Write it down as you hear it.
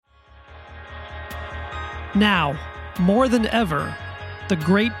Now, more than ever, the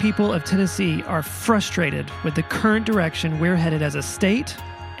great people of Tennessee are frustrated with the current direction we're headed as a state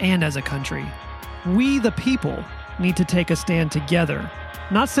and as a country. We, the people, need to take a stand together,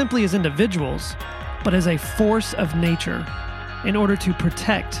 not simply as individuals, but as a force of nature in order to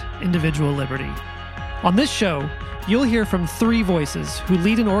protect individual liberty. On this show, you'll hear from three voices who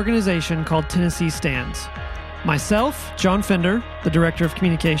lead an organization called Tennessee Stands. Myself, John Fender, the Director of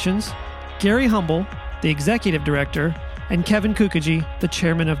Communications, Gary Humble, the Executive Director, and Kevin Kukaji, the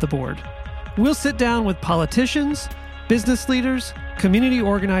Chairman of the Board. We'll sit down with politicians, business leaders, community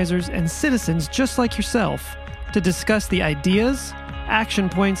organizers, and citizens just like yourself to discuss the ideas, action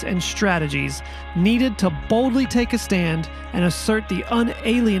points, and strategies needed to boldly take a stand and assert the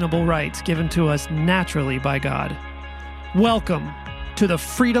unalienable rights given to us naturally by God. Welcome to the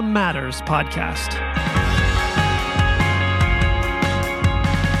Freedom Matters podcast.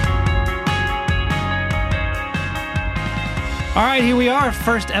 All right, here we are,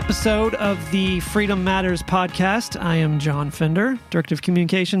 first episode of the Freedom Matters podcast. I am John Fender, Director of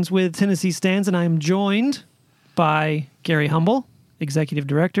Communications with Tennessee Stands, and I am joined by Gary Humble, Executive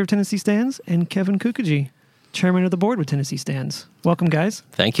Director of Tennessee Stands, and Kevin Kukaji, Chairman of the Board with Tennessee Stands. Welcome, guys.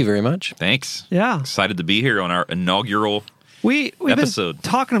 Thank you very much. Thanks. Yeah. Excited to be here on our inaugural We've episode. Been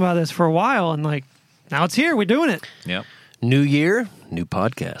talking about this for a while, and now it's here. We're doing it. Yep. New year, new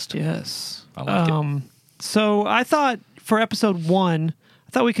podcast. Yes. I like it. So I thought for episode 1,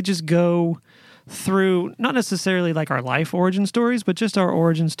 I thought we could just go through, not necessarily like our life origin stories, but just our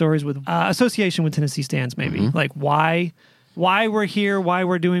origin stories with association with Tennessee Stands, maybe. Mm-hmm. Like why we're here, why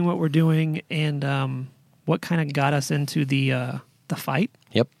we're doing what we're doing, and what kind of got us into the fight,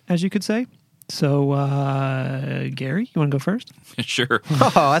 Yep. as you could say. So, Gary, you want to go first? Sure.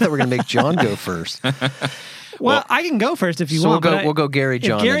 Oh, I thought we were going to make John go first. Well, I can go first if you So want. we'll go Gary,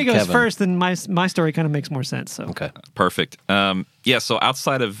 John, If Gary and goes Kevin. first, then my story kind of makes more sense. So Okay. Perfect. So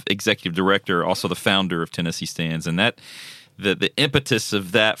outside of Executive Director, also the founder of Tennessee Stands, and that the impetus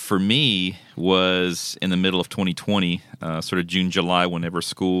of that for me was in the middle of 2020, sort of June, July, whenever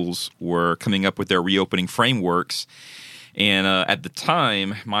schools were coming up with their reopening frameworks. And at the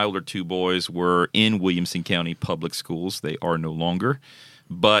time, my older two boys were in Williamson County Public Schools. They are no longer.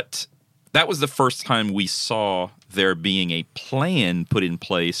 But that was the first time we saw there being a plan put in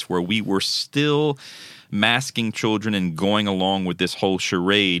place where we were still masking children and going along with this whole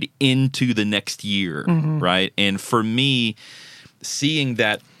charade into the next year, right? And for me, seeing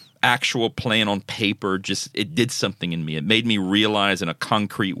that actual plan on paper, it did something in me. It made me realize in a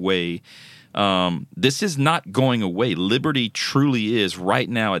concrete way, this is not going away. Liberty truly is right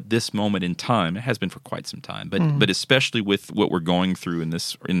now at this moment in time. It has been for quite some time, but especially with what we're going through in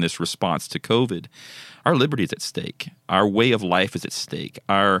this response to COVID, our liberty is at stake. Our way of life is at stake.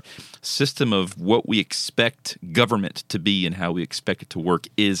 Our system of what we expect government to be and how we expect it to work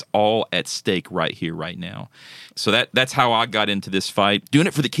is all at stake right here, right now. So that's how I got into this fight. Doing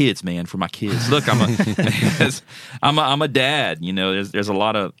it for the kids, man, for my kids. Look, I'm a dad. You know, there's a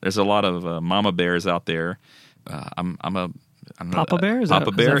lot of mama bears out there. I'm a Papa Bear?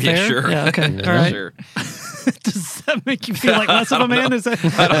 Papa Bear? Is that fair? Yeah, sure. Yeah, okay. All right. Sure. Does that make you feel like less of a man? Is that...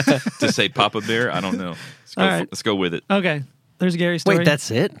 To say Papa Bear? I don't know. Let's go with it. Okay. There's Gary's story. Wait,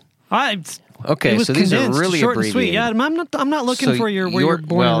 that's it? Okay, it was so these are condensed, really short and sweet. abbreviated. Yeah, I'm not looking for where you're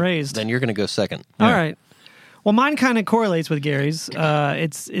born and raised. Then you're going to go second. All right. Well, mine kind of correlates with Gary's.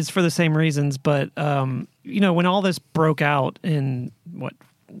 It's for the same reasons, but when all this broke out in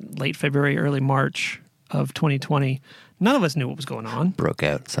late February, early March of 2020, none of us knew what was going on. Broke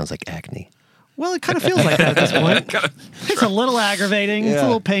out. Sounds like acne. Well, it kind of feels like that at this point. It's a little aggravating. It's a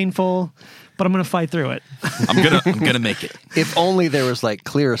little painful, but I'm going to fight through it. I'm gonna make it. If only there was like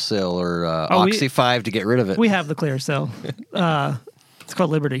Clearasil or Oxy 5 to get rid of it. We have the Clearasil. It's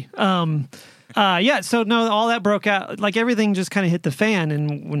called Liberty. So no, all that broke out. Like everything just kind of hit the fan,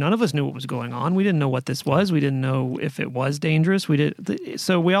 and none of us knew what was going on. We didn't know what this was. We didn't know if it was dangerous.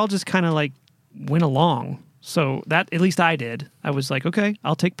 So we all just kind of went along. So that, at least I did. I was like, okay,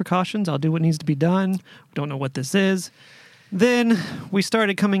 I'll take precautions. I'll do what needs to be done. We don't know what this is. Then we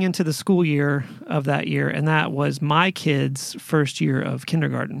started coming into the school year of that year, and that was my kids' first year of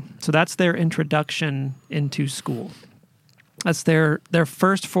kindergarten. So that's their introduction into school. That's their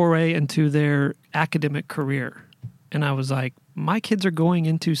first foray into their academic career. And I was like, my kids are going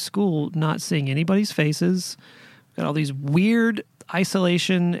into school not seeing anybody's faces. Got all these weird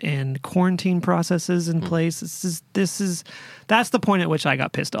isolation and quarantine processes in place. That's the point at which I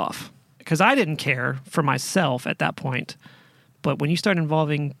got pissed off, because I didn't care for myself at that point. But when you start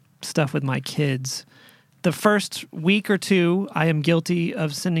involving stuff with my kids, the first week or two, I am guilty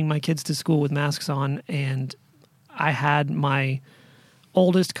of sending my kids to school with masks on, and I had my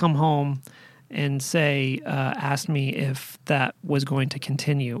oldest come home and asked me if that was going to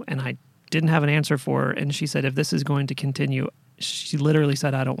continue, and I didn't have an answer for her, and she said, if this is going to continue, she literally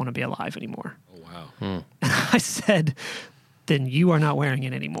said, I don't want to be alive anymore. Oh, wow. And I said, then you are not wearing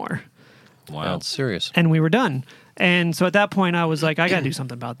it anymore. Wow. That's serious. And we were done. And so at that point, I was like, I got to do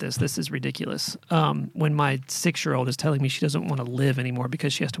something about this. This is ridiculous. When my 6-year-old is telling me she doesn't want to live anymore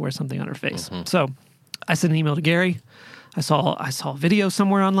because she has to wear something on her face. So I sent an email to Gary. I saw a video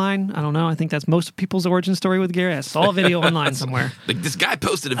somewhere online. I don't know. I think that's most people's origin story with Gary. I saw a video online somewhere. Like, this guy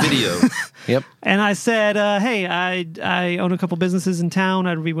posted a video. Yep. And I said, hey, I own a couple businesses in town.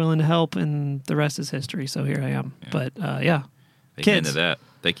 I'd be willing to help. And the rest is history. So here I am. Yeah. But Amen kids. to that.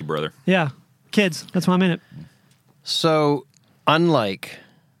 Thank you, brother. Yeah. Kids. That's why I'm in it. So, unlike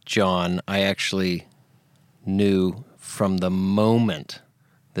John, I actually knew from the moment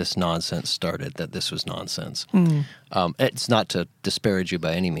this nonsense started that this was nonsense. It's not to disparage you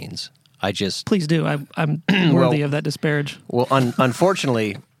by any means. I just... Please do. I'm worthy of that disparage. Well,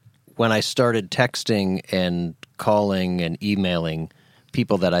 unfortunately, when I started texting and calling and emailing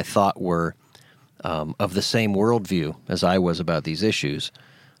people that I thought were of the same worldview as I was about these issues,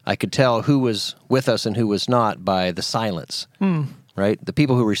 I could tell who was with us and who was not by the silence, right? The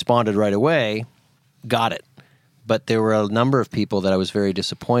people who responded right away got it. But there were a number of people that I was very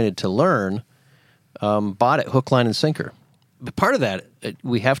disappointed to learn bought it hook, line, and sinker. But part of that,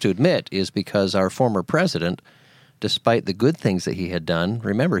 we have to admit, is because our former president, despite the good things that he had done,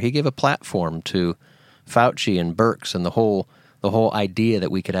 remember, he gave a platform to Fauci and Birx and the whole idea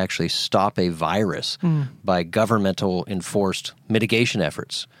that we could actually stop a virus by governmental enforced mitigation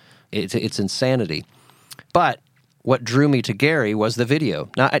efforts. It's insanity. But what drew me to Gary was the video.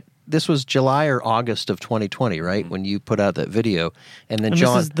 Now, this was July or August of 2020, right? When you put out that video. And then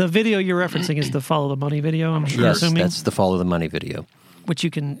John... the video you're referencing is the Follow the Money video, I'm sure. Yes, that's the Follow the Money video. Which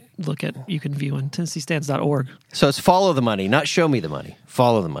you can view on TennesseeStands.org. So it's Follow the Money, not Show Me the Money.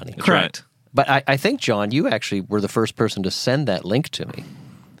 Follow the Money. That's correct. But I think, John, you actually were the first person to send that link to me.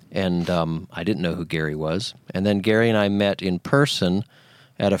 And I didn't know who Gary was. And then Gary and I met in person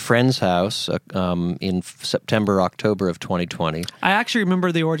at a friend's house in September, October of 2020. I actually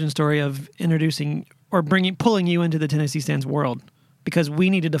remember the origin story of introducing or pulling you into the Tennessee Stands world because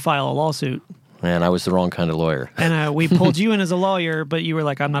we needed to file a lawsuit. And I was the wrong kind of lawyer. And we pulled you in as a lawyer, but you were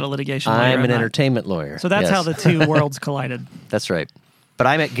like, I'm not a litigation lawyer. I'm an entertainment lawyer. So that's how the two worlds collided. That's right. But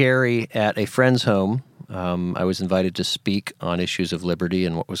I met Gary at a friend's home. I was invited to speak on issues of liberty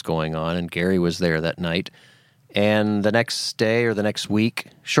and what was going on, and Gary was there that night. And the next day or the next week,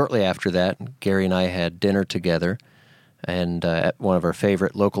 shortly after that, Gary and I had dinner together and at one of our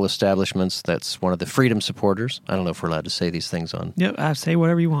favorite local establishments that's one of the Freedom Supporters. I don't know if we're allowed to say these things on... Yep, say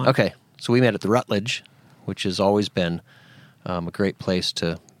whatever you want. Okay, so we met at the Rutledge, which has always been a great place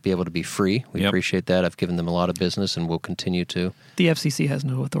to be able to be free. We appreciate that. I've given them a lot of business and will continue to. The FCC has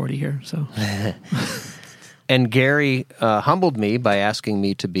no authority here, so... And Gary humbled me by asking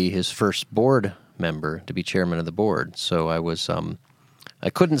me to be his first board member, to be chairman of the board. So I was, I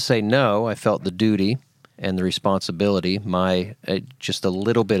couldn't say no. I felt the duty and the responsibility. My just a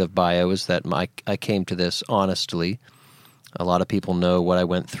little bit of bio is that I came to this honestly. A lot of people know what I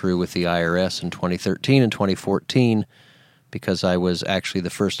went through with the IRS in 2013 and 2014 because I was actually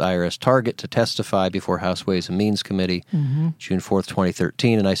the first IRS target to testify before House Ways and Means Committee, June 4th,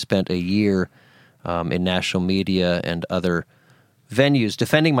 2013, and I spent a year in national media and other venues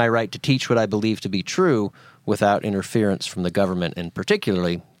defending my right to teach what I believe to be true without interference from the government, and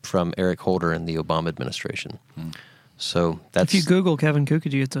particularly from Eric Holder and the Obama administration. So that's... If you Google Kevin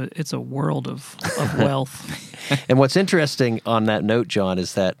Kukaji, it's a world of wealth. And what's interesting on that note, John,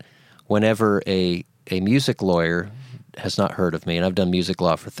 is that whenever a music lawyer has not heard of me, and I've done music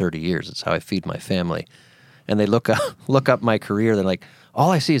law for 30 years, it's how I feed my family, and they look up my career, they're like, all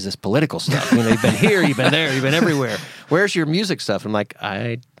I see is this political stuff. You know, you've been here, you've been there, you've been everywhere. Where's your music stuff? I'm like,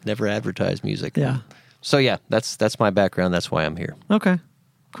 I never advertise music. Yeah. So yeah, that's my background. That's why I'm here. Okay,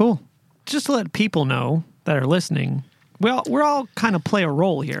 cool. Just to let people know that are listening, we're all kind of play a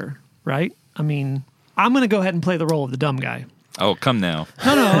role here, right? I mean, I'm going to go ahead and play the role of the dumb guy. Oh, come now.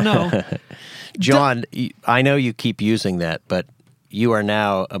 No. John, I know you keep using that, but you are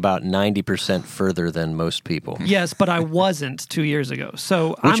now about 90% further than most people. Yes, but I wasn't 2 years ago.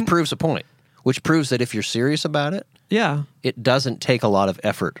 So Which proves a point. Which proves that if you're serious about it, it doesn't take a lot of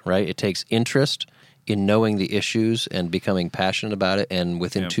effort, right? It takes interest in knowing the issues and becoming passionate about it. And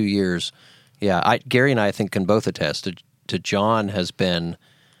within 2 years, Gary and I think can both attest to John has been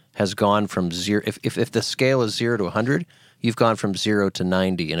has gone from zero. If the scale is 0 to 100, you've gone from 0 to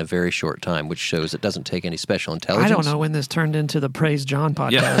 90 in a very short time, which shows it doesn't take any special intelligence. I don't know when this turned into the Praise John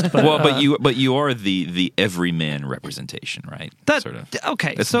podcast. Yeah. But, but you are the everyman representation, right?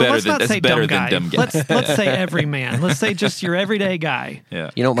 Okay, That's so better let's than- not that's say better dumb than guy. dumb guy. Let's say every man. Let's say just your everyday guy.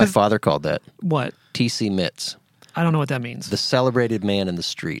 Yeah. You know what my father called that? What? TC Mitts, I don't know what that means. the celebrated man in the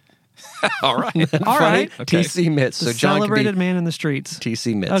street. All right. All Funny? right. Okay. TC Mitts. The So John could celebrated be man in the streets.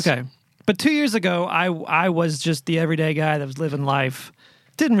 TC Mitts. Okay. But 2 years ago, I was just the everyday guy that was living life.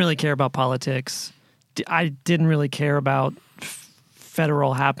 Didn't really care about politics. I didn't really care about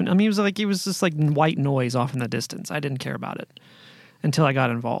federal happen. I mean, it was just like white noise off in the distance. I didn't care about it until I got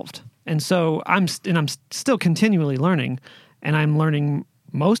involved. And so I'm still continually learning, and I'm learning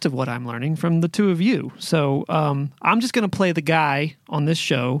most of what I'm learning from the two of you. So I'm just going to play the guy on this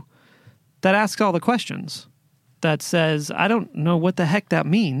show that asks all the questions, that says, I don't know what the heck that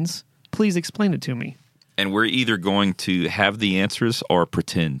means. Please explain it to me. And we're either going to have the answers or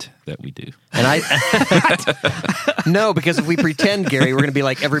pretend that we do. And no, because if we pretend, Gary, we're going to be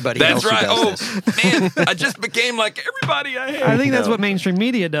like everybody else That's right. who does this. Man, I just became like everybody I hate. I think that's what mainstream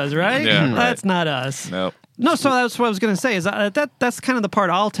media does, right? Yeah, right. That's not us. No. No, so that's what I was going to say. Is that's kind of the part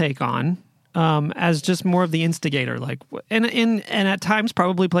I'll take on as just more of the instigator, like, and at times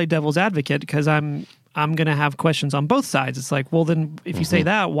probably play devil's advocate because I'm going to have questions on both sides. It's like, well, then if you say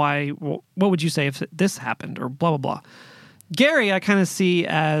that, why? What would you say if this happened, or blah blah blah? Gary, I kind of see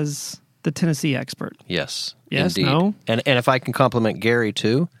as the Tennessee expert. Yes. Yes, Indeed. no? And if I can compliment Gary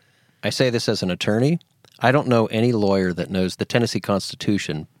too, I say this as an attorney. I don't know any lawyer that knows the Tennessee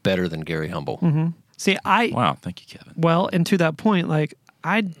Constitution better than Gary Humble. Mm-hmm. See, Wow, thank you, Kevin. Well, and to that point, like,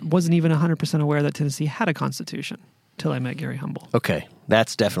 I wasn't even 100% aware that Tennessee had a constitution till I met Gary Humble. Okay,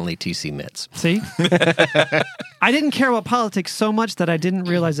 that's definitely TC Mitts. See? I didn't care about politics so much that I didn't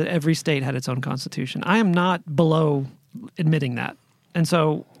realize that every state had its own constitution. I am not below admitting that. And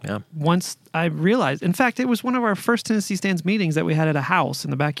so once I realized, in fact, it was one of our first Tennessee Stands meetings that we had at a house,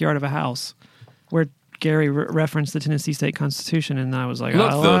 in the backyard of a house, where Gary referenced the Tennessee State Constitution, and I was like,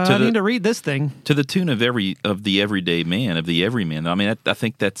 I need to read this thing. To the tune of the everyday man, of the everyman. I mean, I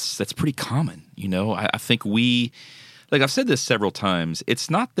think that's pretty common. You know, I think like I've said this several times, it's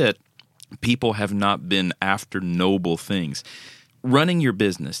not that people have not been after noble things. Running your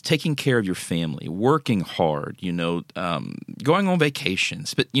business, taking care of your family, working hard, going on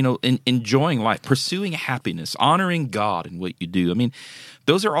vacations, but, enjoying life, pursuing happiness, honoring God in what you do. I mean,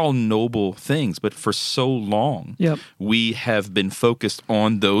 those are all noble things, but for so long, we have been focused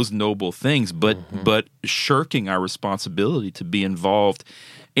on those noble things, but shirking our responsibility to be involved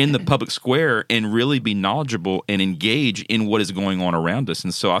in the public square and really be knowledgeable and engage in what is going on around us.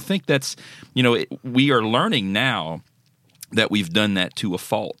 And so I think that's, we are learning now that we've done that to a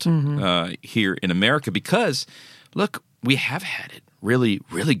fault here in America because, look, we have had it really,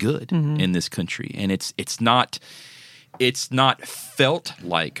 really good in this country, and it's not felt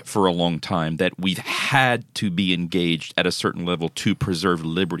like for a long time that we've had to be engaged at a certain level to preserve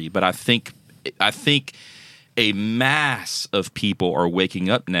liberty. But I think a mass of people are waking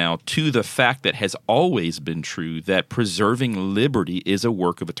up now to the fact that has always been true, that preserving liberty is a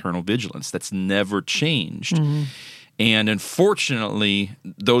work of eternal vigilance. That's never changed. And unfortunately,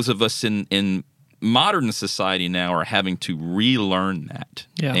 those of us in modern society now are having to relearn that.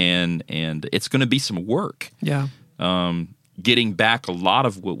 Yeah. And it's going to be some work. Yeah. Getting back a lot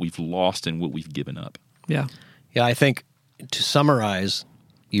of what we've lost and what we've given up. Yeah. Yeah, I think to summarize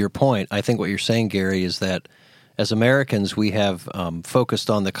your point, I think what you're saying, Gary, is that as Americans, we have focused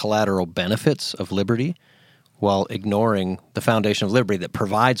on the collateral benefits of liberty while ignoring the foundation of liberty that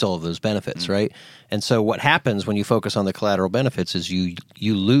provides all of those benefits, right? And so what happens when you focus on the collateral benefits is you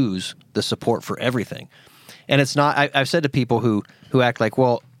lose the support for everything. And it's not, I've said to people who act like,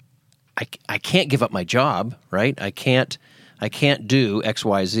 well, I can't give up my job, right? I can't do X,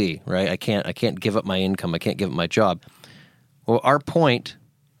 Y, Z, right? I can't give up my income. I can't give up my job. Well, our point,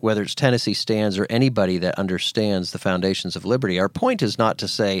 whether it's Tennessee Stands or anybody that understands the foundations of liberty, our point is not to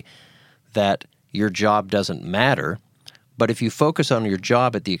say that your job doesn't matter, but if you focus on your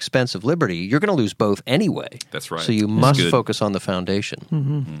job at the expense of liberty, you're going to lose both anyway. That's right. So you must focus on the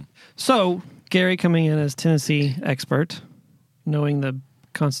foundation. So, Gary coming in as Tennessee expert, knowing the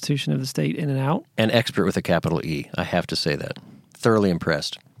Constitution of the state in and out. An expert with a capital E, I have to say that. Thoroughly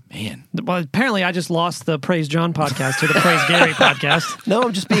impressed. Man. Well, apparently I just lost the Praise John podcast to the Praise Gary podcast. No,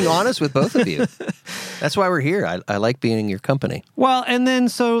 I'm just being honest with both of you. That's why we're here. I like being in your company. Well, and then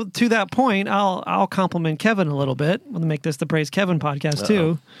so to that point, I'll compliment Kevin a little bit. We'll make this the Praise Kevin podcast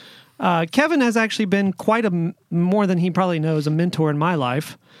too. Kevin has actually been quite more than he probably knows, a mentor in my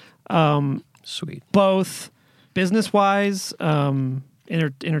life. Sweet. Both business-wise,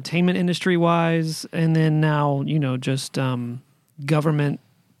 entertainment industry-wise, and then now, just government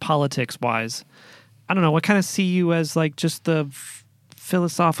politics-wise. I don't know. I kind of see you as like just the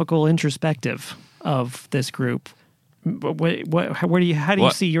philosophical introspective of this group. How do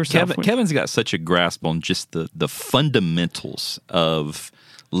you see yourself? Kevin's got such a grasp on just the fundamentals of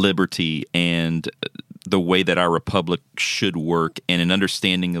liberty and the way that our republic should work, and an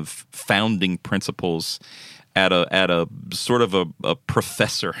understanding of founding principles at a sort of a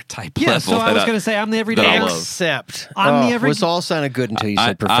professor type level. Yeah, so I was going to say I'm the everyday guy. Except I'm the was all sounded good until you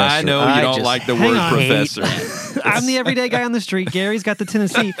said professor. I know you don't like the word professor. I'm the everyday guy on the street. Gary's got the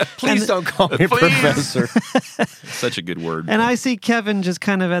Tennessee. Please don't call me professor. Such a good word. And I see Kevin just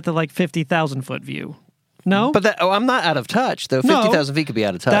kind of at the 50,000 foot view. No? But I'm not out of touch, though. 50,000 feet could be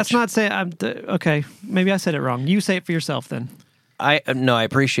out of touch. That's not saying... okay, maybe I said it wrong. You say it for yourself, then. I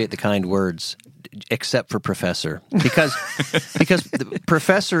appreciate the kind words, except for professor. Because the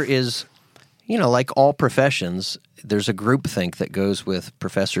professor is, like all professions, there's a groupthink that goes with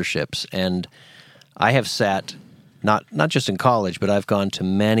professorships. And I have sat, not just in college, but I've gone to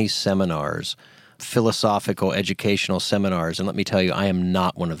many seminars, philosophical, educational seminars, and let me tell you, I am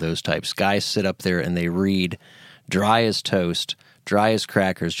not one of those types. Guys sit up there and they read dry as toast, dry as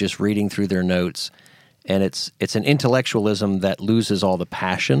crackers, just reading through their notes, and it's an intellectualism that loses all the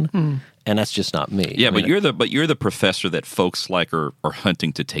passion, and that's just not me. Yeah, but you're the professor that folks like are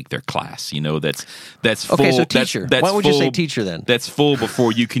hunting to take their class. That's full. Okay, so teacher. That's Why would full, you say teacher then? That's full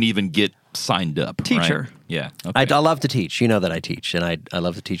before you can even get signed up. Teacher. Right? Yeah. Okay. I love to teach. You know that I teach, and I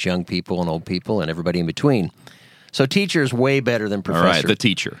love to teach young people and old people and everybody in between. So teacher is way better than professor. All right, the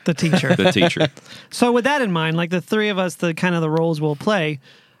teacher. The teacher. The teacher. So with that in mind, like the three of us, the kind of the roles we'll play,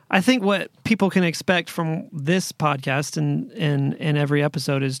 I think what people can expect from this podcast and every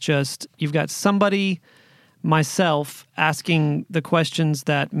episode is just you've got somebody, myself, asking the questions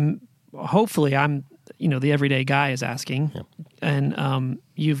that hopefully I'm, the everyday guy is asking. Yep. And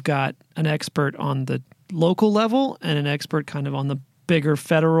you've got an expert on the local level and an expert kind of on the bigger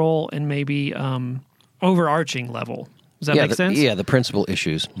federal and maybe overarching level. Does that make sense? Yeah, the principal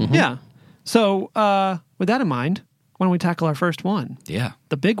issues. Mm-hmm. Yeah. So with that in mind, why don't we tackle our first one? Yeah.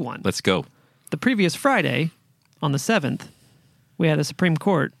 The big one. Let's go. The previous Friday, on the 7th, we had a Supreme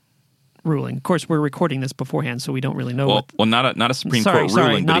Court ruling. Of course, we're recording this beforehand, so we don't really know not a Supreme Court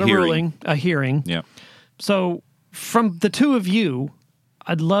ruling, but not a hearing. Ruling, a hearing. Yeah. So from the two of you,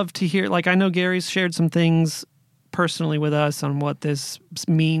 I'd love to hear, I know Gary's shared some things personally with us on what this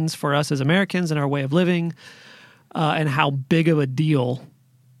means for us as Americans and our way of living, and how big of a deal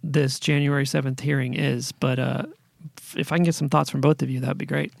this January 7th hearing is. But if I can get some thoughts from both of you, that'd be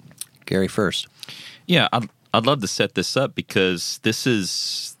great. Gary first. Yeah, I'd love to set this up because this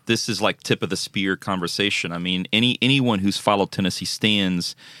is like tip of the spear conversation. I mean, anyone who's followed Tennessee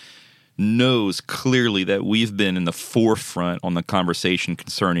Stands knows clearly that we've been in the forefront on the conversation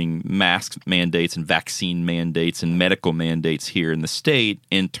concerning mask mandates and vaccine mandates and medical mandates here in the state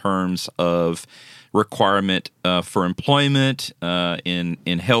in terms of requirement for employment, in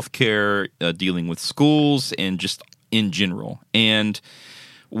healthcare, dealing with schools, and just in general. And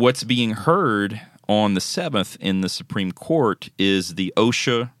what's being heard on the 7th in the Supreme Court is the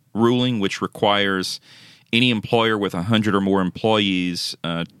OSHA ruling, which requires any employer with 100 or more employees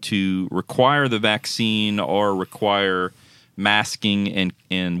to require the vaccine or require masking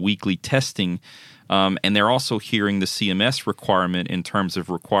and weekly testing. And they're also hearing the CMS requirement in terms of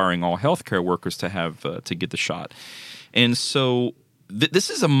requiring all healthcare workers to have to get the shot. And so this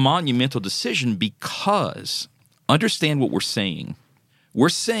is a monumental decision because understand what we're saying. We're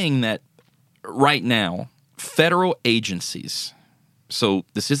saying that right now, federal agencies, so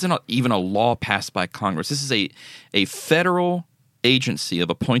this isn't even a law passed by Congress. This is a federal agency of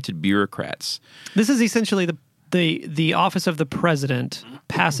appointed bureaucrats. This is essentially the office of the president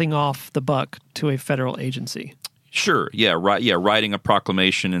passing off the buck to a federal agency. Sure. Yeah. Right. Yeah. Writing a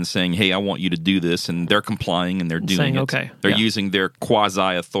proclamation and saying, "Hey, I want you to do this," and they're complying and they're doing saying, it. Okay. They're using their quasi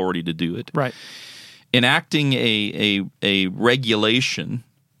authority to do it. Right. Enacting a regulation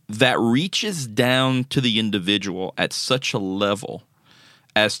that reaches down to the individual at such a level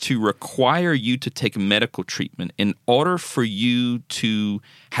as to require you to take medical treatment in order for you to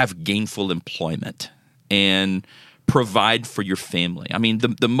have gainful employment and provide for your family. I mean,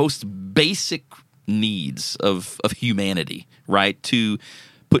 the most basic needs of humanity, right? To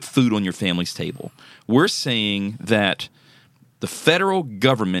put food on your family's table. We're saying that the federal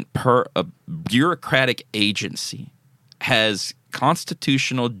government, per a bureaucratic agency, has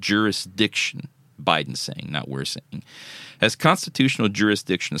constitutional jurisdiction, Biden's saying, not we're saying, has constitutional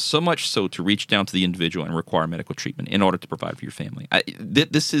jurisdiction, so much so to reach down to the individual and require medical treatment in order to provide for your family.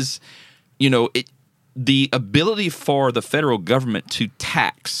 This is, the ability for the federal government to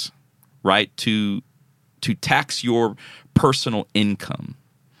tax, right, to tax your personal income,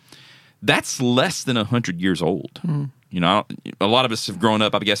 that's less than 100 years old. A lot of us have grown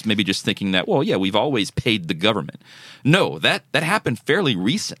up, I guess, maybe just thinking that, well, yeah, we've always paid the government. No, that happened fairly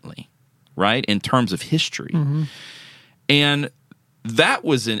recently, right, in terms of history. And that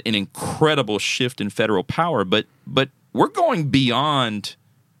was an incredible shift in federal power. But we're going beyond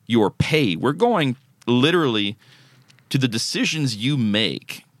your pay. We're going literally to the decisions you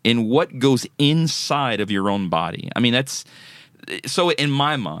make and what goes inside of your own body. I mean, that's so in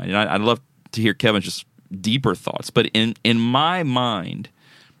my mind, and I'd love to hear Kevin's just deeper thoughts, but in my mind,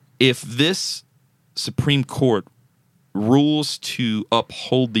 if this Supreme Court rules to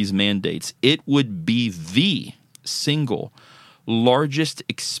uphold these mandates, it would be the single largest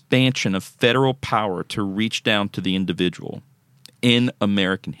expansion of federal power to reach down to the individual in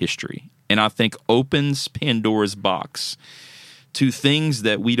American history. And I think opens Pandora's box to things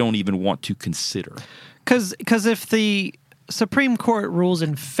that we don't even want to consider. Because if the Supreme Court rules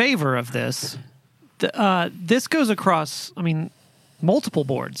in favor of this, this goes across, multiple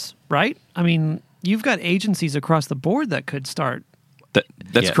boards, right? You've got agencies across the board that could start.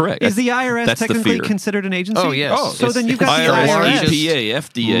 That's correct. Is the IRS technically considered an agency? Oh, yes. So then you've got the IRS, IRS. EPA,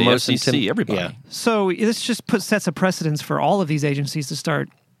 FDA, FCC, everybody. Yeah. So this just sets a precedence for all of these agencies to start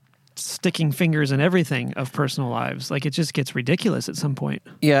sticking fingers in everything of personal lives. Like, it just gets ridiculous at some point.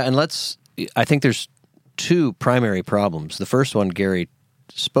 Yeah, and I think there's two primary problems. The first one Gary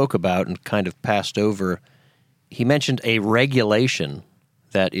spoke about and kind of passed over. He mentioned a regulation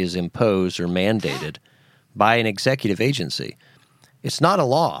that is imposed or mandated by an executive agency. It's not a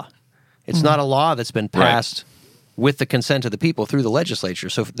law. It's not a law that's been passed with the consent of the people through the legislature.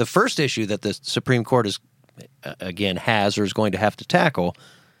 So the first issue that the Supreme Court has or is going to have to tackle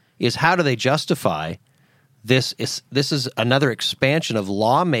is how do they justify this? This is another expansion of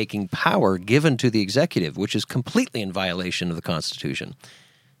lawmaking power given to the executive, which is completely in violation of the Constitution.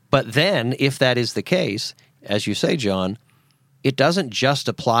 But then, if that is the case, as you say, John, it doesn't just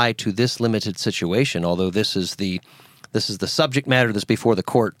apply to this limited situation, although this is the subject matter that's before the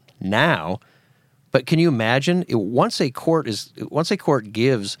court now. But can you imagine once a court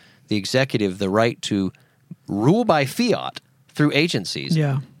gives the executive the right to rule by fiat through agencies,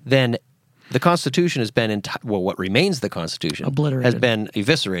 then the Constitution has been what remains the Constitution obliterated, has been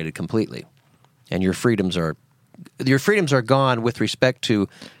eviscerated completely, and your freedoms are gone with respect to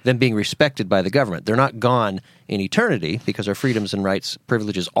them being respected by the government. They're not gone in eternity because our freedoms and rights,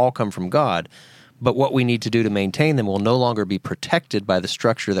 privileges all come from God. But what we need to do to maintain them will no longer be protected by the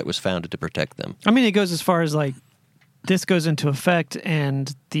structure that was founded to protect them. It goes as far as like this goes into effect,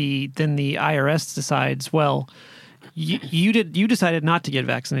 and then the IRS decides, well, you decided not to get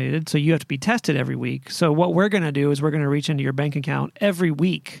vaccinated, so you have to be tested every week. So what we're going to do is we're going to reach into your bank account every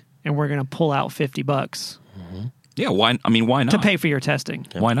week, and we're going to pull out $50. Mm-hmm. Yeah, why not? To pay for your testing.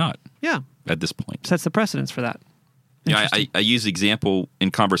 Yeah. Why not? Yeah. At this point. Sets the precedence for that. Yeah, I use the example in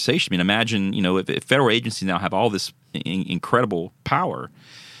conversation. Imagine, if federal agencies now have all this incredible power.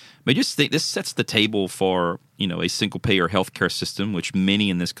 Just think this sets the table for, a single-payer healthcare system, which many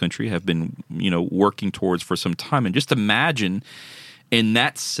in this country have been, working towards for some time. And just imagine in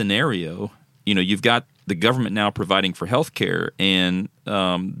that scenario, you've got the government now providing for healthcare, and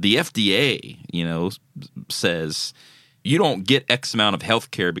the FDA, says you don't get X amount of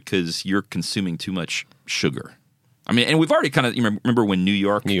healthcare because you're consuming too much sugar. And we've already kind of remember when New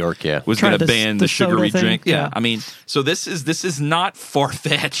York was going to ban the sugary drink. Yeah. So this is not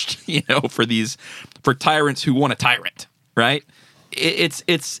far-fetched, for tyrants who want a tyrant, right? It's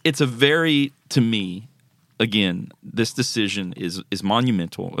a very, to me, again, this decision is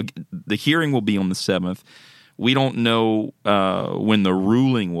monumental. The hearing will be on the 7th. We don't know when the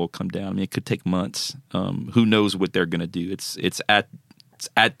ruling will come down. It could take months. Who knows what they're going to do? It's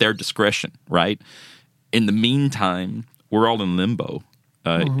at their discretion, right? In the meantime, we're all in limbo,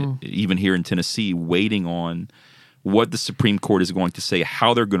 even here in Tennessee, waiting on what the Supreme Court is going to say,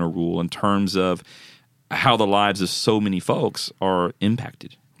 how they're going to rule in terms of how the lives of so many folks are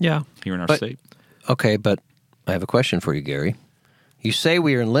impacted here in our state. Okay, but I have a question for you, Gary. You say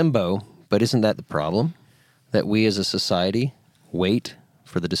we are in limbo, but isn't that the problem? That we as a society wait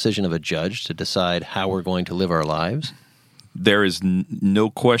for the decision of a judge to decide how we're going to live our lives? There is no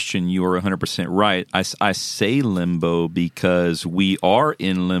question you are 100% right. I say limbo because we are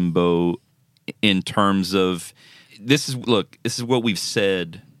in limbo in terms of this is what we've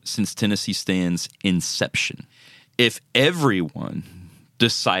said since Tennessee Stand's inception. If everyone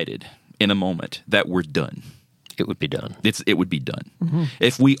decided in a moment that we're done, it would be done. It would be done. Mm-hmm.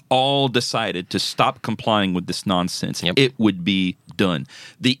 If we all decided to stop complying with this nonsense, it would be done.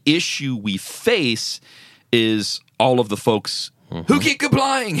 The issue we face is all of the folks who keep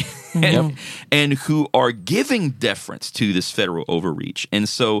complying and who are giving deference to this federal overreach. And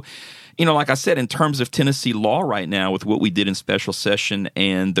so, like I said, in terms of Tennessee law right now, with what we did in special session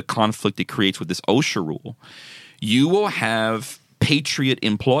and the conflict it creates with this OSHA rule, you will have patriot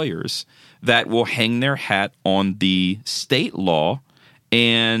employers that will hang their hat on the state law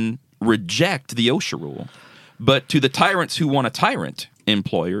and reject the OSHA rule. But to the tyrants who want a tyrant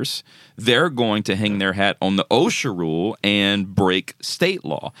employers, they're going to hang their hat on the OSHA rule and break state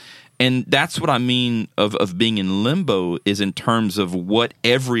law. And that's what I mean of being in limbo, is in terms of what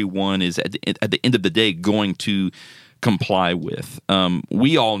everyone is at the end of the day going to comply with.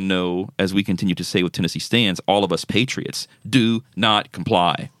 We all know, as we continue to say with Tennessee Stands, all of us patriots do not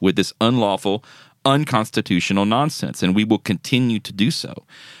comply with this unlawful, unconstitutional nonsense, and we will continue to do so.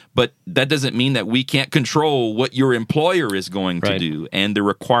 But that doesn't mean that we can't control what your employer is going to do and the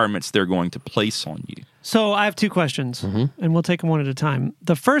requirements they're going to place on you. So I have two questions, and we'll take them one at a time.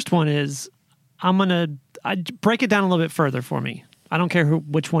 The first one is, I break it down a little bit further for me. I don't care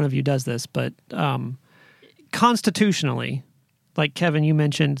which one of you does this, but constitutionally, like Kevin, you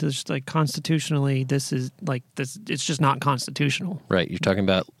mentioned, this, like constitutionally, this is like this. It's just not constitutional. Right. You're talking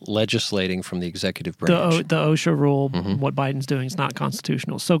about legislating from the executive branch. The OSHA rule, what Biden's doing is not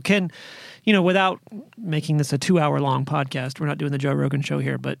constitutional. So without making this a 2-hour long podcast, we're not doing the Joe Rogan show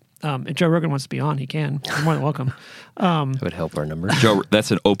here, but if Joe Rogan wants to be on, he can. You're more than welcome. That would help our numbers. Joe,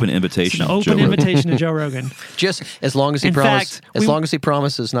 that's an open invitation. It's an open invitation to Joe Rogan. Just as long as he long as he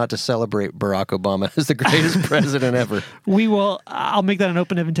promises not to celebrate Barack Obama as the greatest president ever. I'll make that an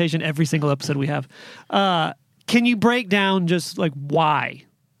open invitation every single episode we have. Can you break down just like why?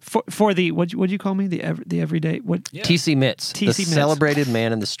 For the what'd you call me, the everyday TC Mitts, the celebrated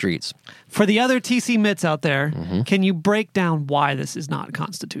man in the streets. For the other TC Mitts out there, can you break down why this is not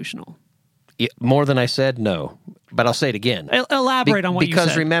constitutional? Yeah, more than I said, no, but I'll say it again. Elaborate on what you said.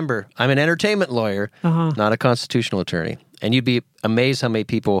 Because remember, I'm an entertainment lawyer, not a constitutional attorney, and you'd be amazed how many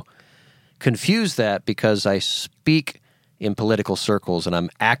people confuse that because I speak in political circles and I'm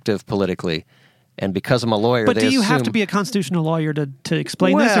active politically. And because I'm a lawyer, but do you have to be a constitutional lawyer to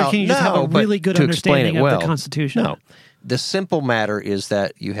explain this, or can you just have a really good understanding of the Constitution? No. The simple matter is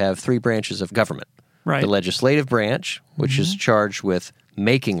that you have 3 branches of government. Right. The legislative branch, which is charged with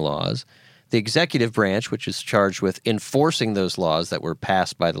making laws. The executive branch, which is charged with enforcing those laws that were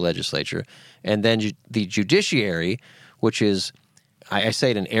passed by the legislature. And then the judiciary, which is, I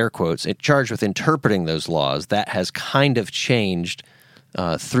say it in air quotes, charged with interpreting those laws. That has kind of changed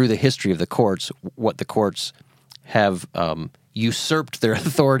through the history of the courts, what the courts have usurped their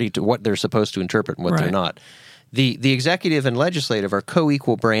authority to what they're supposed to interpret and what they're not. The executive and legislative are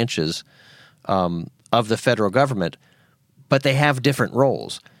co-equal branches of the federal government, but they have different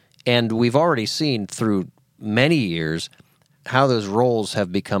roles. And we've already seen through many years how those roles have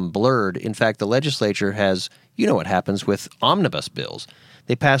become blurred. In fact, the legislature has, what happens with omnibus bills.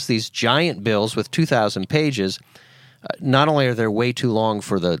 They pass these giant bills with 2,000 pages. Not only are they way too long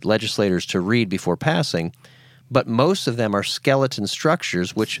for the legislators to read before passing, but most of them are skeleton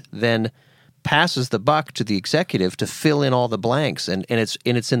structures, which then passes the buck to the executive to fill in all the blanks. And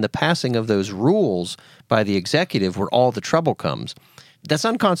it's in the passing of those rules by the executive where all the trouble comes. That's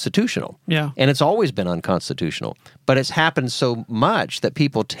unconstitutional. Yeah. And it's always been unconstitutional. But it's happened so much that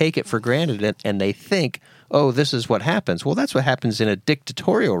people take it for granted and they think, oh, this is what happens. Well, that's what happens in a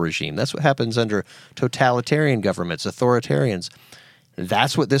dictatorial regime. That's what happens under totalitarian governments, authoritarians.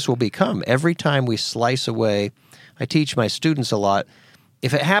 That's what this will become. Every time we slice away, I teach my students a lot,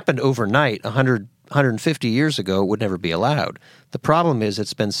 if it happened overnight 150 years ago, it would never be allowed. The problem is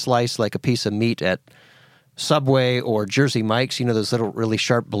it's been sliced like a piece of meat at Subway or Jersey Mike's, those little really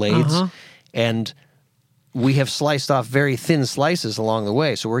sharp blades. And we have sliced off very thin slices along the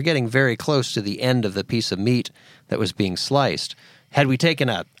way. So we're getting very close to the end of the piece of meat that was being sliced. Had we taken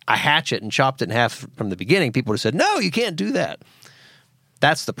a hatchet and chopped it in half from the beginning, people would have said, no, you can't do that.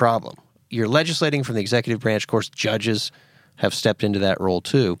 That's the problem. You're legislating from the executive branch. Of course, judges have stepped into that role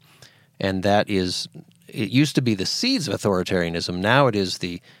too. And it used to be the seeds of authoritarianism. Now it is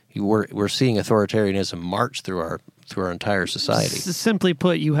we're seeing authoritarianism march through our entire society. Simply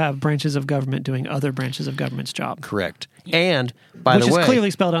put, you have branches of government doing other branches of government's job. Correct. And, by the way... Which is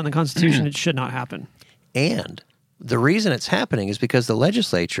clearly spelled out in the Constitution. It should not happen. And the reason it's happening is because the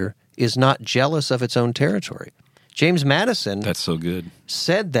legislature is not jealous of its own territory. James Madison That's so good.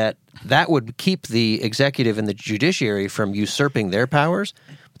 said that would keep the executive and the judiciary from usurping their powers.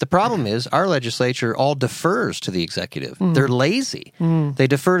 But the problem is our legislature all defers to the executive. They're lazy. They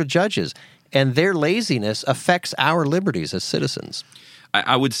defer to judges, and their laziness affects our liberties as citizens.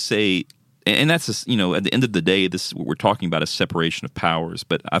 I would say, and that's, at the end of the day, this what we're talking about is separation of powers.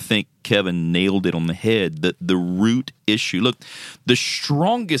 But I think Kevin nailed it on the head, that the root issue. Look, the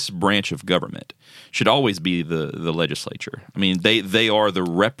strongest branch of government should always be the legislature. I mean, they are the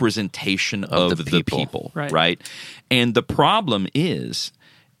representation of the people, right? And the problem is,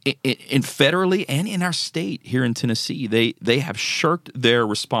 in federally and in our state here in Tennessee, they have shirked their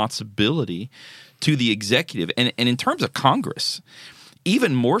responsibility to the executive, and in terms of Congress,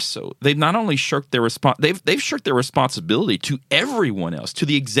 even more so. They've not only shirked their they've shirked their responsibility to everyone else, to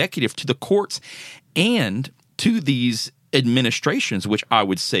the executive, to the courts, and to these administrations, which I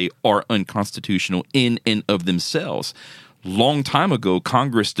would say are unconstitutional in and of themselves. Long time ago,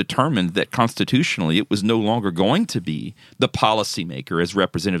 Congress determined that constitutionally it was no longer going to be the policymaker as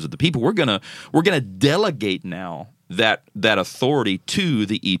representatives of the people. We're gonna delegate now that authority to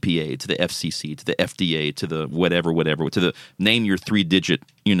the EPA, to the FCC, to the FDA, to the whatever, to the name your 3-digit,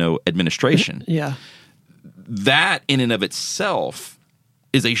 administration. Yeah. That in and of itself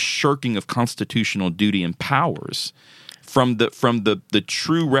is a shirking of constitutional duty and powers from the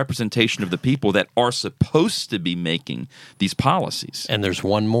true representation of the people that are supposed to be making these policies. And there's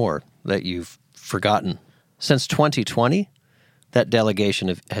one more that you've forgotten. Since 2020, that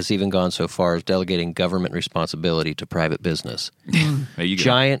delegation has even gone so far as delegating government responsibility to private business. There you go.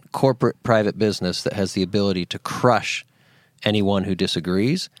 Giant corporate private business that has the ability to crush anyone who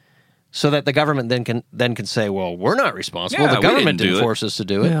disagrees, so that the government then can say, well, we're not responsible. Yeah, the government didn't didn't force us to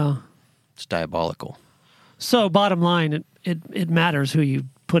do it. Yeah. It's diabolical. So bottom line, it matters who you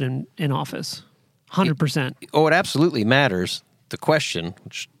put in office. 100%. Oh, it absolutely matters. The question,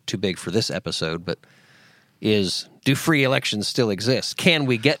 which is too big for this episode, but is, do free elections still exist? Can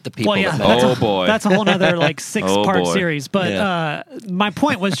we get the people that matter? That's a whole other 6-part boy. series. But my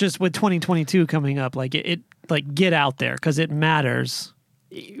point was just with 2022 coming up, get out there because it matters.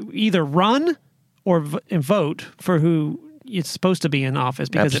 Either run or vote for who it's supposed to be in office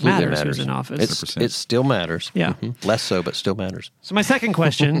because Absolutely it matters who's in office. It still matters. Yeah. Mm-hmm. Less so, but still matters. So my second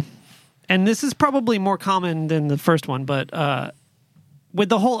question, and this is probably more common than the first one, but with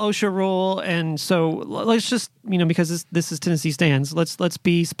the whole OSHA rule, and so let's just, because this is Tennessee Stands, let's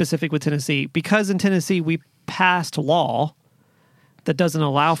be specific with Tennessee. Because in Tennessee we passed law that doesn't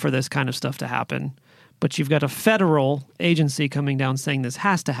allow for this kind of stuff to happen, but you've got a federal agency coming down saying this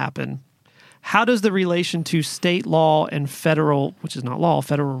has to happen. How does the relation to state law and federal, which is not law,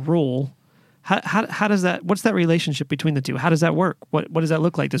 federal rule, how does that, what's that relationship between the two? How does that work? What does that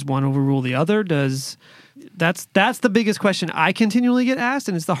look like? Does one overrule the other? That's the biggest question I continually get asked,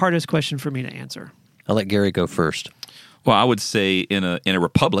 and it's the hardest question for me to answer. I'll let Gary go first. Well, I would say in a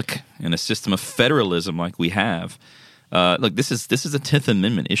republic, in a system of federalism like we have, look, this is a 10th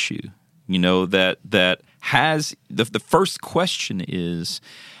Amendment issue. That has the first question is,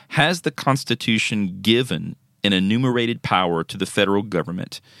 has the Constitution given an enumerated power to the federal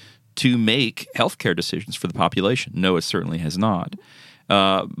government to make healthcare decisions for the population? No, it certainly has not.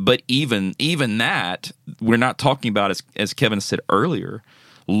 But even that, we're not talking about, as Kevin said earlier,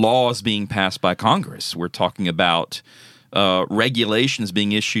 laws being passed by Congress. We're talking about regulations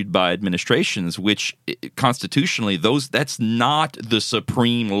being issued by administrations, which constitutionally, that's not the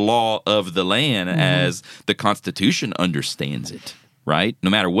supreme law of the land as the Constitution understands it, right? No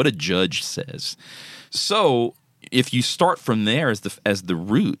matter what a judge says. So if you start from there as the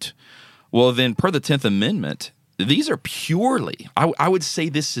root, well, then per the 10th Amendment, these are purely, I would say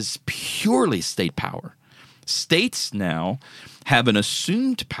this is purely state power. States now have an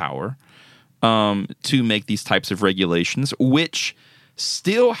assumed power to make these types of regulations, which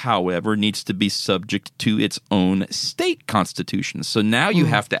still, however, needs to be subject to its own state constitution. So now you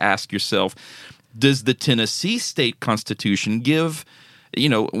have to ask yourself, does the Tennessee state constitution give,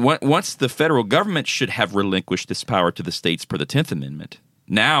 once the federal government should have relinquished this power to the states per the 10th Amendment.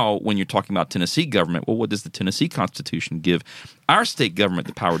 Now, when you're talking about Tennessee government, well, what does the Tennessee Constitution give our state government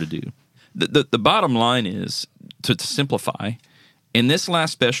the power to do? The bottom line is, to simplify, in this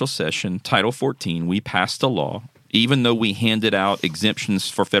last special session, Title 14, we passed a law, even though we handed out exemptions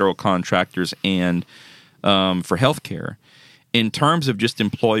for federal contractors and for health care. In terms of just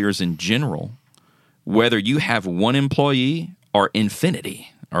employers in general, whether you have one employee or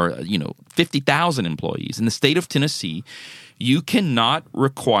infinity or 50,000 employees in the state of Tennessee, you cannot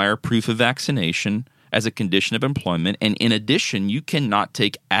require proof of vaccination as a condition of employment. And in addition, you cannot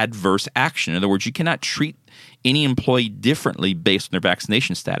take adverse action. In other words, you cannot treat any employee differently based on their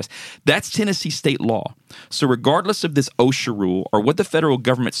vaccination status. That's Tennessee state law. So regardless of this OSHA rule or what the federal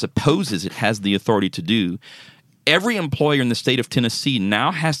government supposes it has the authority to do, every employer in the state of Tennessee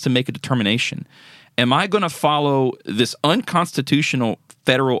now has to make a determination. Am I going to follow this unconstitutional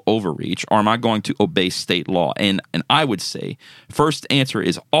federal overreach, or am I going to obey state law? And I would say first answer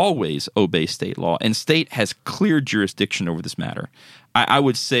is always obey state law, and state has clear jurisdiction over this matter. I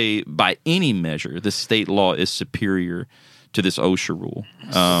would say by any measure, the state law is superior to this OSHA rule.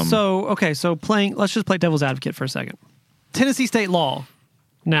 Let's just play devil's advocate for a second. Tennessee state law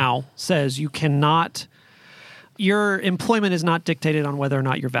now says your employment is not dictated on whether or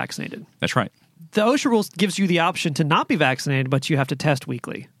not you're vaccinated. That's right. The OSHA rules gives you the option to not be vaccinated, but you have to test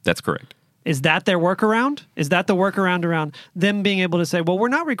weekly. That's correct. Is that their workaround? Is that the workaround around them being able to say, well, we're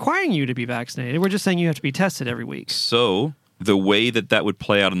not requiring you to be vaccinated. We're just saying you have to be tested every week. So the way that would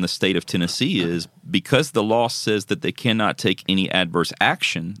play out in the state of Tennessee is because the law says that they cannot take any adverse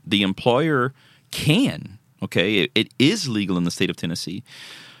action, the employer can, okay? It is legal in the state of Tennessee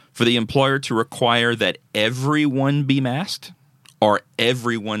for the employer to require that everyone be masked or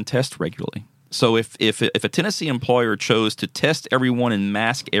everyone test regularly. So if a Tennessee employer chose to test everyone and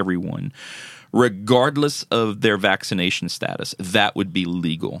mask everyone, regardless of their vaccination status, that would be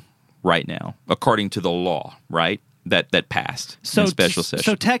legal right now, according to the law, right? That passed in special session.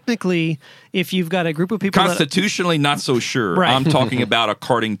 So technically, if you've got a group of people constitutionally, not so sure. Right. I'm talking about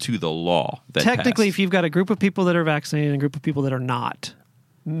according to the law. Technically, if you've got a group of people that are vaccinated and a group of people that are not,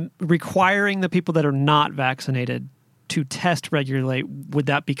 requiring the people that are not vaccinated to test regularly, would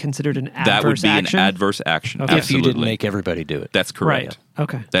that be considered an adverse action? That would be an adverse action. Okay. If you didn't make everybody do it. That's correct. Right.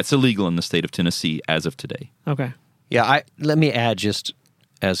 Okay. That's illegal in the state of Tennessee as of today. Okay. Yeah, let me add just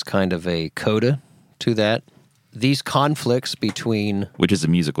as kind of a coda to that. These conflicts between... Which is a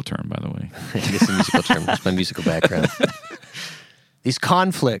musical term, by the way. It is a musical term. That's my musical background. These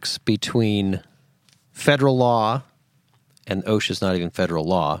conflicts between federal law, and OSHA's not even federal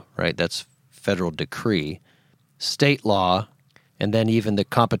law, right? That's federal decree, state law, and then even the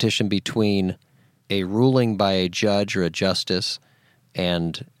competition between a ruling by a judge or a justice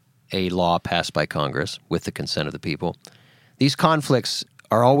and a law passed by Congress with the consent of the people. These conflicts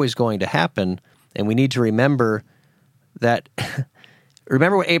are always going to happen, and we need to remember that.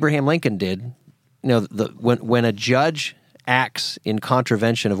 Remember what Abraham Lincoln did. You know, when a judge acts in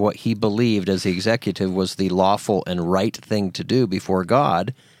contravention of what he believed as the executive was the lawful and right thing to do before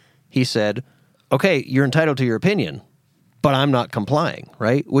God, he said, "Okay, you're entitled to your opinion, but I'm not complying,"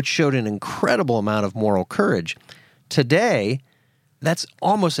 right? Which showed an incredible amount of moral courage. Today, that's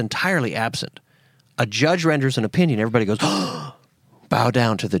almost entirely absent. A judge renders an opinion, everybody goes, "Oh, bow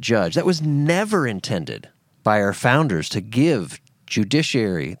down to the judge." That was never intended by our founders to give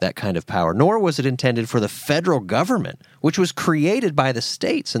judiciary that kind of power, nor was it intended for the federal government, which was created by the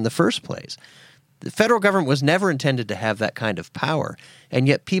states in the first place. The federal government was never intended to have that kind of power, and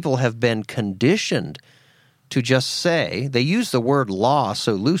yet people have been conditioned to just say, they use the word law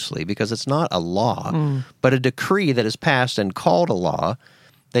so loosely because it's not a law, but a decree that is passed and called a law.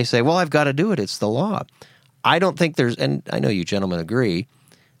 They say, well, I've got to do it, it's the law. I don't think there's, and I know you gentlemen agree,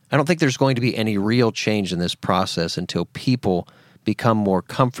 I don't think there's going to be any real change in this process until people become more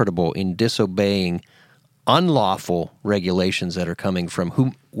comfortable in disobeying unlawful regulations that are coming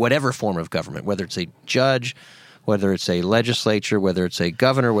from whatever form of government, whether it's a judge, whether it's a legislature, whether it's a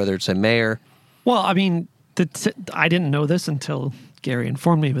governor, whether it's a mayor. Well, I mean, I didn't know this until Gary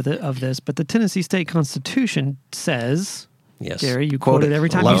informed me of this, but the Tennessee State Constitution says, yes, Gary, you quote it every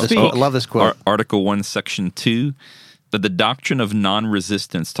time you speak. I love this quote. Article 1, Section 2, that the doctrine of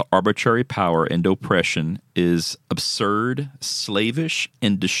non-resistance to arbitrary power and oppression is absurd, slavish,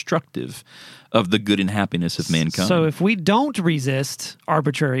 and destructive of the good and happiness of mankind. So if we don't resist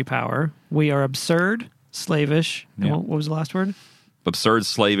arbitrary power, we are absurd, slavish, and what was the last word? Absurd,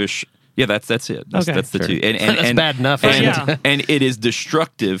 slavish. Yeah, that's it. That's the two. And that's bad enough. And it is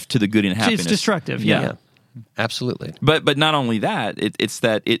destructive to the good and happiness. It's destructive, yeah. Absolutely. But not only that, it's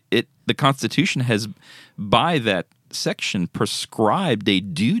that the Constitution has, by that section, prescribed a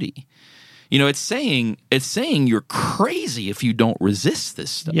duty. You know, it's saying you're crazy if you don't resist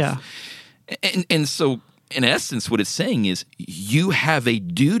this stuff. Yeah. And so, in essence, what it's saying is you have a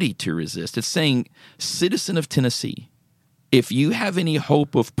duty to resist. It's saying, citizen of Tennessee, if you have any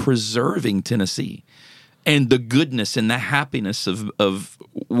hope of preserving Tennessee and the goodness and the happiness of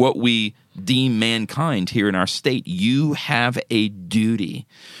what we deem mankind here in our state, you have a duty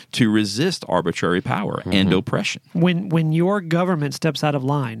to resist arbitrary power and oppression. When your government steps out of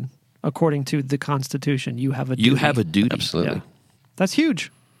line, according to the Constitution. You have a duty. You have a duty. Absolutely. Yeah. That's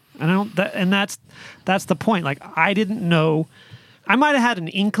huge. And that's the point. Like, I didn't know. I might have had an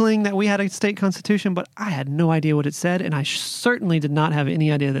inkling that we had a state constitution, but I had no idea what it said, and I certainly did not have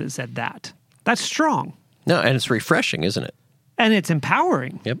any idea that it said that. That's strong. No, and it's refreshing, isn't it? And it's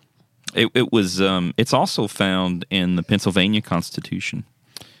empowering. Yep. It was. It's also found in the Pennsylvania Constitution,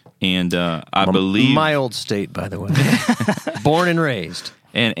 and I believe my old state, by the way, born and raised,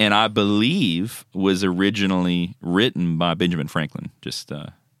 and I believe was originally written by Benjamin Franklin. Just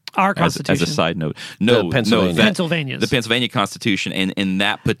our Constitution. as a side note, no, Pennsylvania's. the Pennsylvania Constitution, and in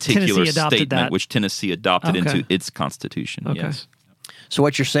that particular statement, that. which Tennessee adopted into its Constitution. Okay. Yes. So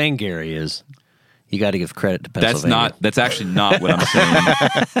what you're saying, Gary, is you got to give credit to Pennsylvania. That's actually not what I'm saying.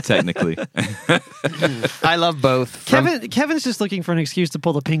 Technically, I love both. Kevin's just looking for an excuse to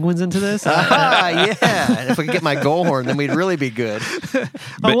pull the Penguins into this. Yeah. If we could get my goal horn, then we'd really be good.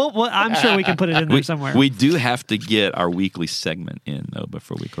 Well, I'm sure we can put it in there somewhere. We do have to get our weekly segment in though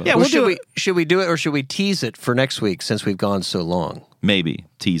before we close. Yeah, Well, we'll should we do it or should we tease it for next week since we've gone so long? Maybe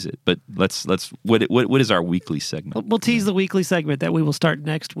tease it, but let's. What is our weekly segment? We'll tease the weekly segment that we will start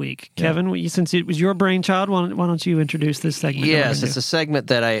next week. Yeah. Kevin, since it was your brainchild, why don't you introduce this segment? Yes, it's a segment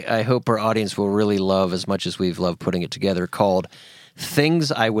that I hope our audience will really love as much as we've loved putting it together, called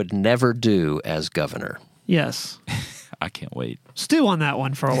Things I Would Never Do as Governor. Yes. I can't wait. Stew on that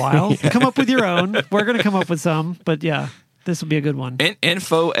one for a while. Come up with your own. We're going to come up with some, but yeah, this will be a good one.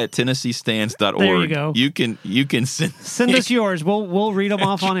 info@tennesseestands.org. There you go. You can send us yours. We'll read them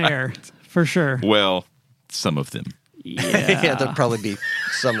off on air for sure. Well, some of them. Yeah, There'll probably be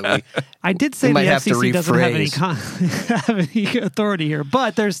some that we. I did say we the might have to FCC doesn't have any, rephrase. have any authority here,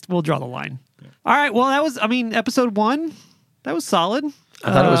 but we'll draw the line. All right. Well, that was, episode 1. That was solid.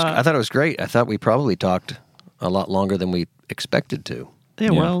 I thought it was great. I thought we probably talked a lot longer than we expected to.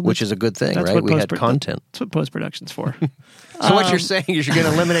 Yeah, well, which is a good thing, right? We had content. That's what post-production's for. So what you're saying is you're going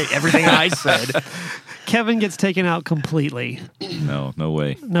to eliminate everything I said. Kevin gets taken out completely. No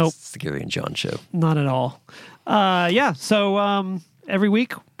way. Nope. It's the Gary and John show. Not at all. So every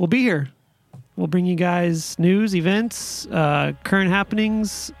week we'll be here. We'll bring you guys news, events, current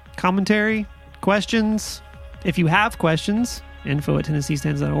happenings, commentary, questions. If you have questions,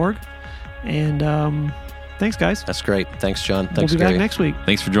 info@tennesseestands.org. And thanks, guys. That's great. Thanks, John. Thanks, we'll be Gary. back next week.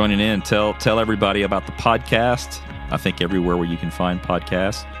 Thanks for joining in. Tell everybody about the podcast. I think everywhere where you can find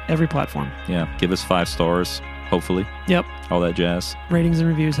podcasts. Every platform. Yeah. Give us 5 stars, hopefully. Yep. All that jazz. Ratings and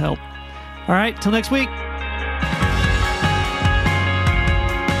reviews help. All right. Till next week.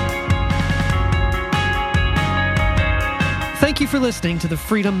 Thank you for listening to the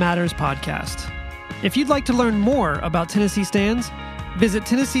Freedom Matters podcast. If you'd like to learn more about Tennessee Stands, visit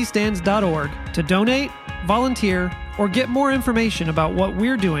TennesseeStands.org to donate, volunteer, or get more information about what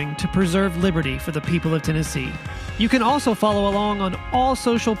we're doing to preserve liberty for the people of Tennessee. You can also follow along on all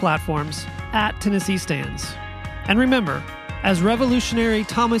social platforms @Tennessee Stands. And remember, as revolutionary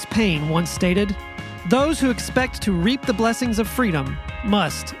Thomas Paine once stated, those who expect to reap the blessings of freedom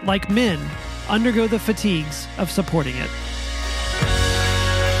must, like men, undergo the fatigues of supporting it.